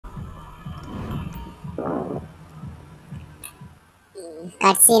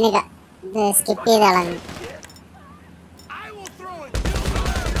കട്ട്സീന് ഇത് സ്കിപ്പ് ചെയ്ത് കളഞ്ഞു.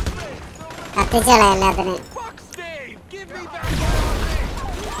 കത്തിച്ചോളാം എല്ലാത്തിനും.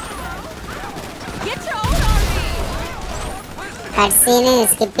 കട്ട്സീന്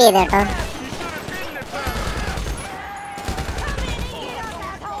സ്കിപ്പ് ചെയ്ത് കേട്ടോ.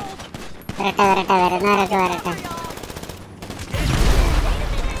 വരട്ടെ വരട്ടെ, വരുന്നവരൊക്കെ വരട്ടെ.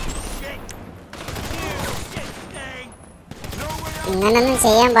 ഇങ്ങനൊന്നും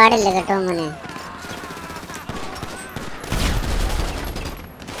ചെയ്യാൻ പാടില്ല കേട്ടോ മോനെ.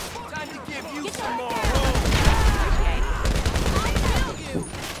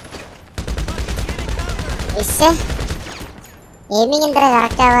 എയിമിങ് എന്താ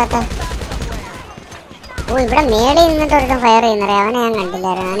കറക്റ്റ് ആവാത്ത? ഓ, ഇവിടെ മേളിൽ നിന്നിട്ട് ഒരുത്തം ഫയർ ചെയ്യുന്നറിയ. അവനെ ഞാൻ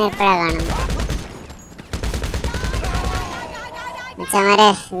കണ്ടില്ലായിരുന്നു. അവനെ എപ്പോഴാ കാണുന്നത്? മച്ചന്മാരെ,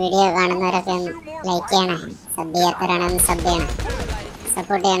 വീഡിയോ കാണുന്നവരൊക്കെ ഒന്ന് ലൈക്ക് ചെയ്യണേ. സബ് ചെയ്യാത്തവരാണെന്ന് സബ് ചെയ്യണേ.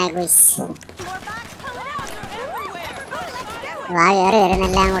 സപ്പോർട്ട് ചെയ്യണേ ഗുയ്സ്. വാ, കയറി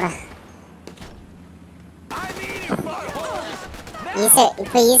വരുന്നെല്ലാം കൂടെ.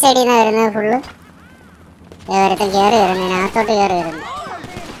 ഇപ്പൊ ഈ സൈഡിൽ നിന്നാണ് വരുന്നത് ഫുള്ള്. ഒരുത്തൻ കയറി വരുന്നു, ഇതിനകത്തോട്ട് കയറി വരുന്നു.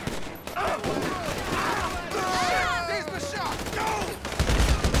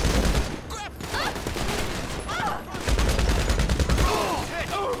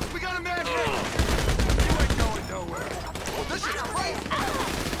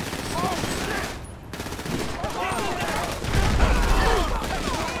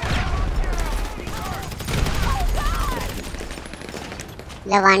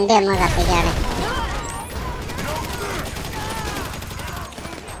 ഇല്ല, വണ്ടി ഒന്ന് കത്തിക്കാടെ.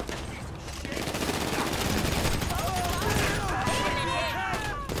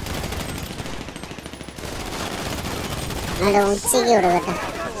 അത് ഉച്ചയ്ക്ക് കൊടുക്കട്ടെ.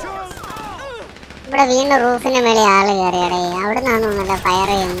 ഇവിടെ വീണ്ടും റൂഫിന്റെ മേലെ ആള് കയറിയടേ. അവിടെ നിന്നാണ് നല്ല ഫയർ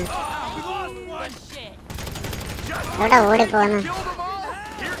ചെയ്യുന്നു. എവിടെ ഓടിപ്പോന്നു?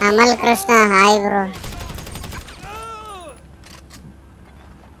 അമൽ കൃഷ്ണ, ഹായ് ബ്രോ.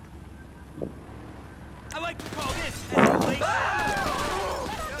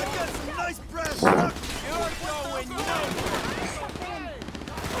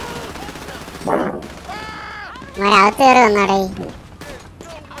 അകത്ത് കയറി വന്നാടേ.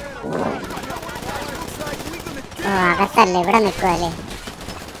 ഓ, അകത്തല്ലേ, ഇവിടെ നിൽക്കുവല്ലേ.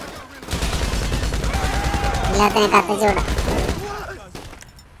 എല്ലാത്തിനും കത്തിച്ചുവിടാം.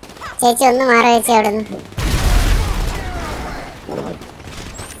 ചേച്ചി ഒന്ന് മാറി ചേച്ചി അവിടുന്ന്.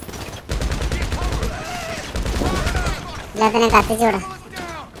 എല്ലാത്തിനും കത്തിച്ചുവിടാം.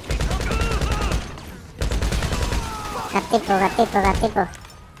 കത്തിപ്പോ കത്തിപ്പോ കത്തിപ്പോ.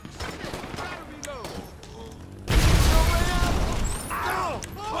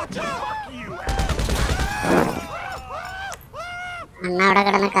 അണ്ണ അവിടെ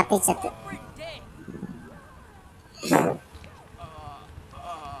കിടന്ന് കത്തിച്ചെത്ത്.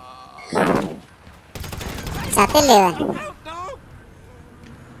 ചത്തില്ലേ ഇവൻ?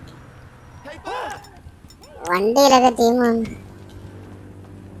 വണ്ടിയിലൊക്കെ ടീം വന്നു.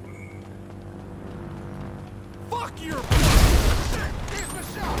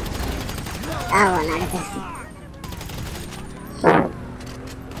 ആ, പോന്നടുത്ത്.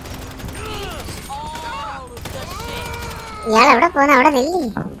 ഇയാൾ എവിടെ പോന്ന? അവിടെ നില്ലേ.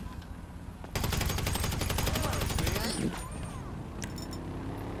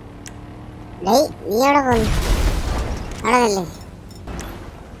 ഡേയ്, നീ എവിടെ പോന്നു? അവിടെ നില്ലേ.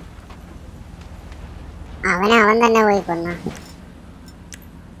 അവൻ തന്നെ പോയി കൊന്ന.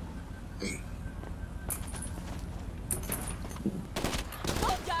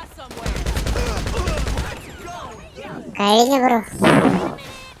 കഴിഞ്ഞു bro.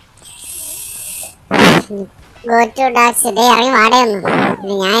 Go to DAX. Day ഇറങ്ങി വാടയൊന്നും.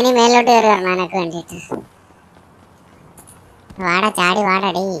 ഞാനീ മേലോട്ട് കയറി വരണം എനക്ക് വേണ്ടിയിട്ട്. വാട, ചാടി വാട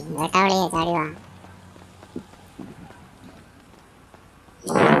ഡേ. വേട്ടാവളിയെ ചാടി വാ.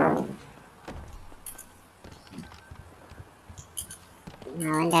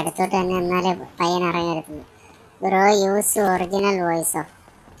 അവൻ്റെ അടുത്തോട്ട് തന്നെ എന്നാലേ പയ്യൻ ഇറങ്ങിയെടുക്കുന്നത്. Bro use original വോയിസോ?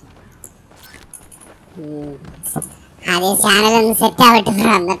 ആദ്യ ചാനൽ ഒന്ന് സെറ്റ് ആവട്ടെ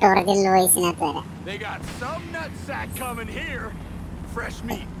ബ്രോ, എന്നിട്ട് ഒറിജിനൽ വോയിസിനകത്ത് വരാം.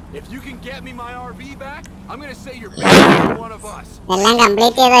 എല്ലാം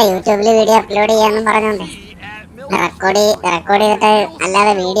കംപ്ലീറ്റ് ചെയ്താ യൂട്യൂബിൽ വീഡിയോ അപ്ലോഡ് ചെയ്യാന്നും പറഞ്ഞോണ്ട് റെക്കോർഡ് ചെയ്തിട്ട്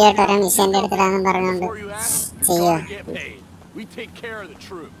അല്ലാതെ വീഡിയോ ആയിട്ട് ഓരോ മിഷീൻ്റെ എടുത്തിട്ടാന്നും പറഞ്ഞോണ്ട് ചെയ്യുക.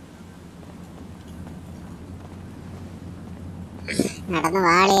 നടന്ന്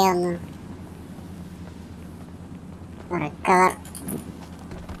വാളിയാ ഒന്ന് റിക്കവർ.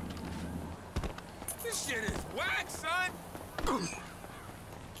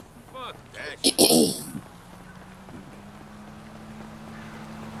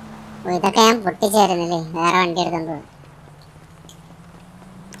 ഇതൊക്കെ ഞാൻ പൊട്ടിച്ചായിരുന്നില്ലേ, വേറെ വണ്ടി എടുത്തോണ്ട് പോയി.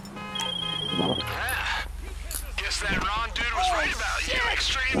 Guess that Ron dude was right about you.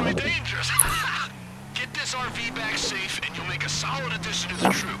 Extremely dangerous. Get this RV back safe, and you'll make a solid addition to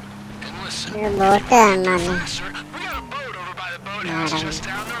the troop. And listen, boat faster, we got a boat over by the boathouse just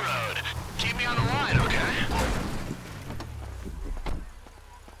down the road. Keep me on the line, okay?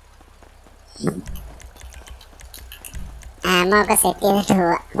 ആമ ഒക്കെ set ചെയ്തിട്ട്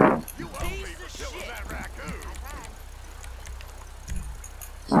പോവാ.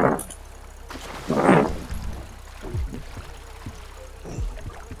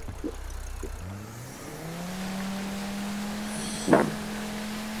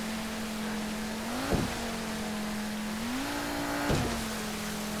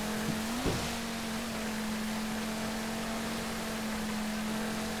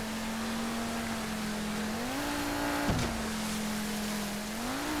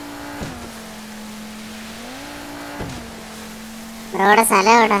 ബ്രോയുടെ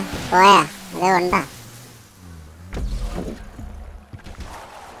സ്ഥലം എവിടെ പോയാ? അതേ ഉണ്ടാ?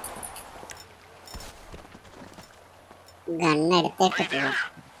 ഗണ്ണെടുത്തിട്ട് പോവാ.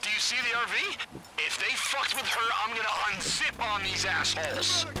 Do you see the RV? If they fucked with her, I'm gonna unzip on these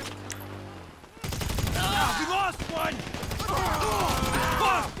assholes. We lost one.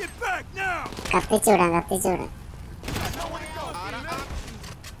 Get back now. കത്തിച്ചുവിടാം.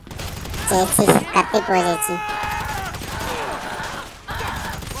 ചേച്ചി കത്തിപ്പോ ചേച്ചി.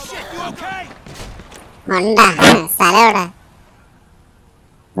 ഉണ്ടാ സ്ഥലം എവിടെ?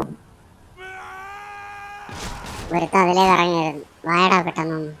 ഒരുത്ത അതിലേക്ക് ഇറങ്ങിയായിരുന്നു. വായടാ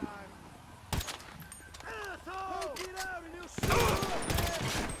പെട്ടെന്നൊന്നും.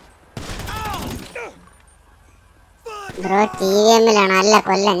 ബ്രോ TVM-ലാണ്. അല്ല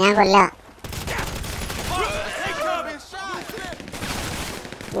കൊല്ല, ഞാൻ കൊല്ല.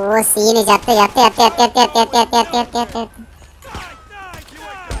 ഓ സീന് ചത്ത്.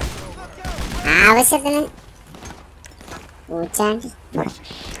 ആവശ്യത്തിന് പൂച്ചാണ്ടി.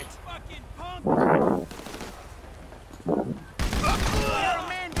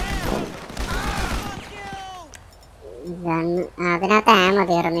 അതിനകത്ത് ആമ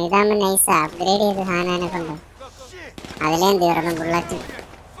തീർന്നു. ഇതാകുമ്പോ നൈസ് അപ്ഗ്രേഡ് ചെയ്ത് സാധനം കൊണ്ട് അതിലേം തീർന്നു ബുള്ളറ്റ്.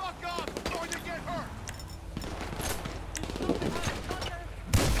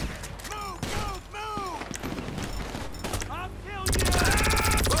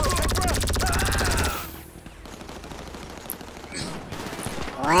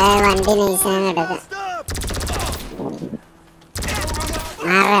 വണ്ടി നൈസാണ് എടുക്കാം.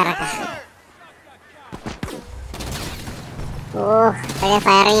 ഇറക്കാം. ഓ ഇപ്പോഴേ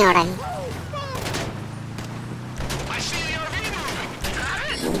ഫയറിങ് തുടങ്ങി.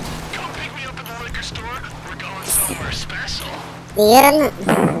 തീർന്നു.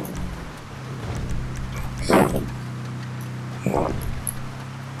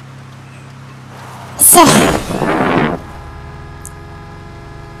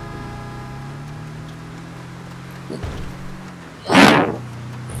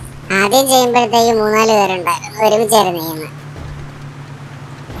 ആദ്യം ചെയ്യുമ്പോഴത്തേക്ക് 3-4 പേരുണ്ടായിരുന്നു, ഒരുമിച്ചായിരുന്നു ചെയ്യുന്നത്.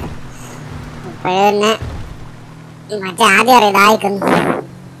 ഇപ്പോഴന്നെ മറ്റേ ആദ്യം അറിയാതായിക്കുന്നു.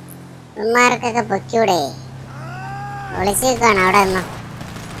 ഉമ്മാർക്കൊക്കെ പൊക്കൂടെ ഒളിച്ചേക്കാണ് അവിടെ നിന്നോ.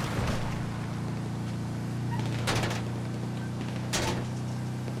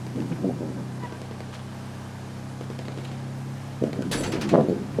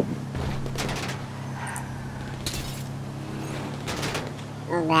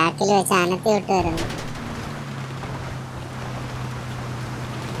 ബാക്കിൽ വെച്ച് അനത്തി വിട്ട് വരുന്നു.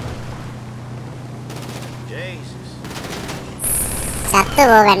 ചത്തു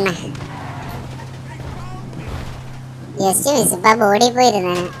പോകണ്ണ. Just miss. ഇപ്പൊ ബോഡി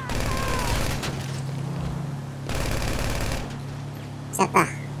പോയിരുന്നേ. ചത്ത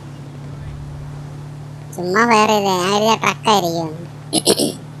ചുമ്മാ ഫയർ ചെയ്തേ. ഞാൻ എഴുതിയ ട്രക്കായിരിക്കും.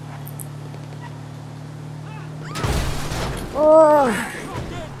 ഓ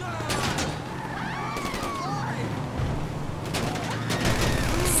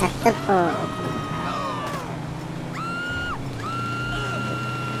ചത്തപ്പോ.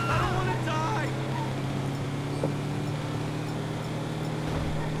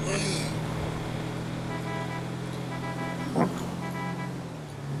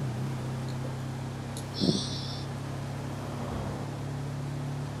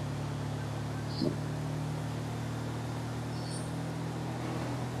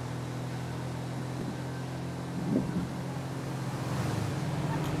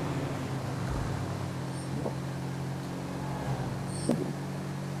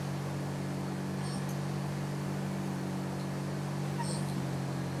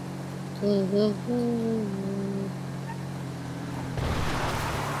 I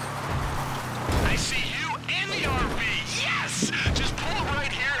see you in the RV. Yes! Just pull it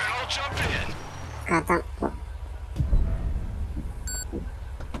right here and I'll jump in. Kata.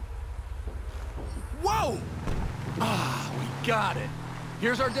 Whoa! Ah, we got it.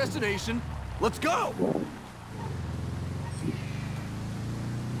 Here's our destination. Let's go.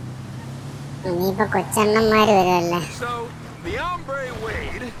 ഇനിയിപ്പോ കൊച്ചണ്ണന്മാര് വരുമല്ലേ. So, the hombre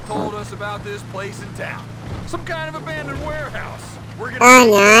Wade told us about this place in town. Some kind of abandoned warehouse. We're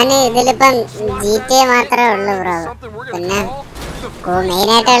ഞാന് ഇതിലിപ്പം GTA മാത്രമേ ഉള്ളൂ bro. പിന്നെ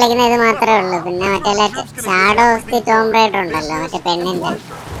മെയിനായിട്ട് കളിക്കുന്ന ഇത് മാത്രമേ ഉള്ളൂ. പിന്നെ മറ്റേ shadow of the tomb rider ഉണ്ടല്ലോ, മറ്റേ പെണ്ണിന്റെ.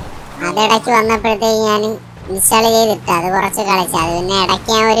 അതിടയ്ക്ക് വന്നപ്പോഴത്തേക്ക് ഞാൻ ഇൻസ്റ്റാൾ ചെയ്തിട്ട് അത് കുറച്ച് കളിച്ചു. അത് പിന്നെ ഇടയ്ക്ക്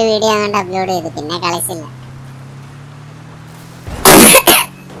ഞാൻ ഒരു വീഡിയോ അങ്ങോട്ട് അപ്ലോഡ് ചെയ്തു, പിന്നെ കളിച്ചില്ല.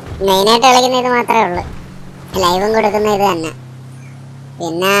 മെയിനായിട്ട് കളിക്കുന്ന ഇത് മാത്രമേ ഉള്ളൂ, ലൈവും കൊടുക്കുന്ന ഇത് തന്നെ.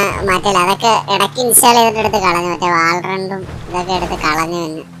 പിന്നെ മറ്റേ അതൊക്കെ ഇടയ്ക്ക് ഇൻസ്റ്റാൾ ചെയ്തിട്ട് എടുത്ത് കളഞ്ഞു, മറ്റേ വാൾറണ്ടും ഇതൊക്കെ എടുത്ത് കളഞ്ഞു.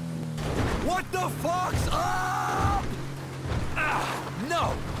 പിന്നെ What the fuck's up? Ah, no,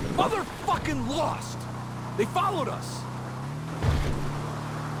 motherfucking lost. They followed us.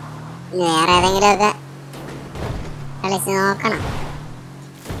 വേറെ ഏതെങ്കിലുമൊക്കെ കളിച്ച് നോക്കണം.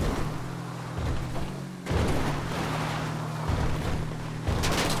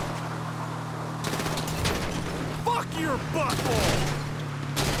 Fuck your butthole.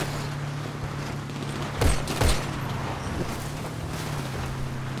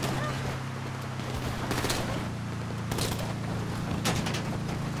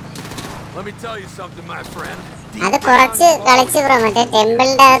 Let me tell you something, my friend. അത് കുറച്ച് കളിച്ച് ബ്രോ. മറ്റേ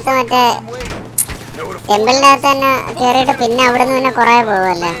ടെമ്പിളിന്റെ അകത്ത് ടെമ്പിളിന്റെ അകത്ത് തന്നെ കയറിയിട്ട് പിന്നെ അവിടെ നിന്ന് പിന്നെ കുറെ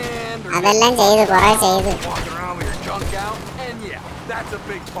പോകുമല്ലോ. അതെല്ലാം ചെയ്ത് കുറെ ചെയ്ത്. That's a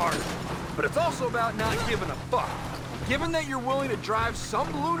big part of it. But it's also about not giving a fuck. Given that you're willing to drive some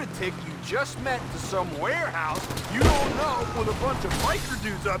lunatic you just met to some warehouse you don't know with a bunch of biker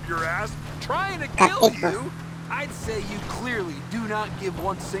dudes up your ass trying to kill you, I'd say you clearly do not give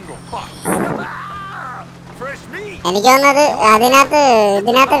one single fuck. Fresh meat. എനിക്ക് തോന്നുന്നത്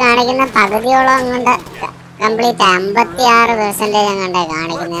ഇതിനകത്ത് കാണിക്കുന്ന പകുതിയോളം അങ്ങോട്ട് complete 56% അങ്ങോട്ടേ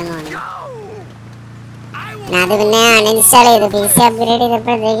കാണിക്കുന്നതെന്ന് തോന്നുന്നു. അത് പിന്നെ uninstall ചെയ്തു. PC അപ്ഗ്രേഡ്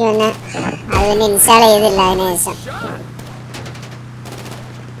ചെയ്തപ്പോഴത്തേക്ക് പിന്നെ അത് പിന്നെ ഇൻസ്റ്റാൾ ചെയ്തില്ല അതിനുശേഷം.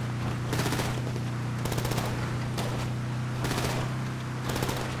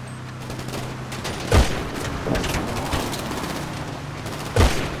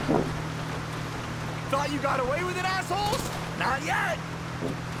 Thought you got away with it, assholes? Not yet.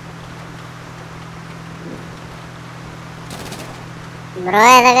 Bro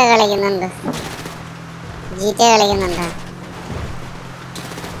ഏതൊക്കെ കളിക്കുന്നുണ്ട്? GTA കളിക്കുന്നുണ്ടോ?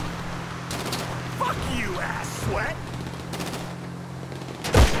 Fuck you, ass sweat.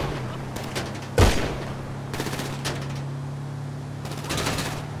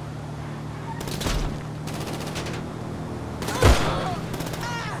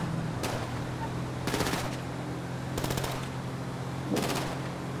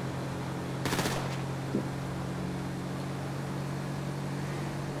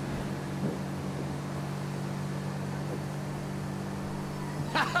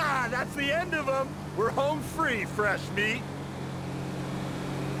 That's the end of them. We're home free, fresh meat.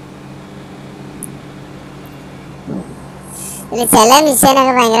 ഇതിൽ ചില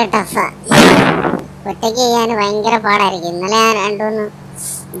മിഷനൊക്കെ ഭയങ്കര ടഫാ. ഒറ്റയ്ക്ക് ചെയ്യാൻ ഭയങ്കര പാടായിരിക്കും. ഇന്നലെ ഞാൻ രണ്ടുമൂന്ന്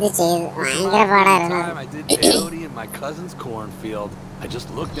ഇത് ചെയ്തു, ഭയങ്കര പാടായിരുന്നു.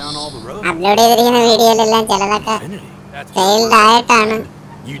 അപ്ലോഡ് ചെയ്തിരിക്കുന്ന വീഡിയോയിലെല്ലാം ചിലതൊക്കെ ഫെയിൽഡ് ആയിട്ടാണ്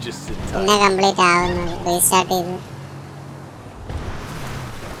പിന്നെ കംപ്ലീറ്റ് ആവുന്നത്. റീസ്റ്റാർട്ട് ചെയ്തു.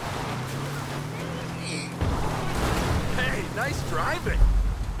 Nice driving.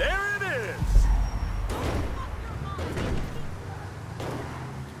 There it is.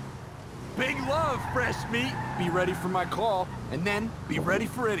 Big love, fresh meat. Be ready for my call, and then be ready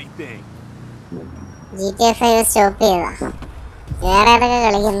for anything. GTA 5 stop ചെയ്താ. വേറെ ഏതൊക്കെ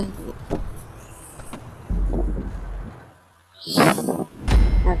കളിക്കുന്നു?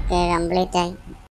 ഓക്കെ, കംപ്ലീറ്റ് ആയി.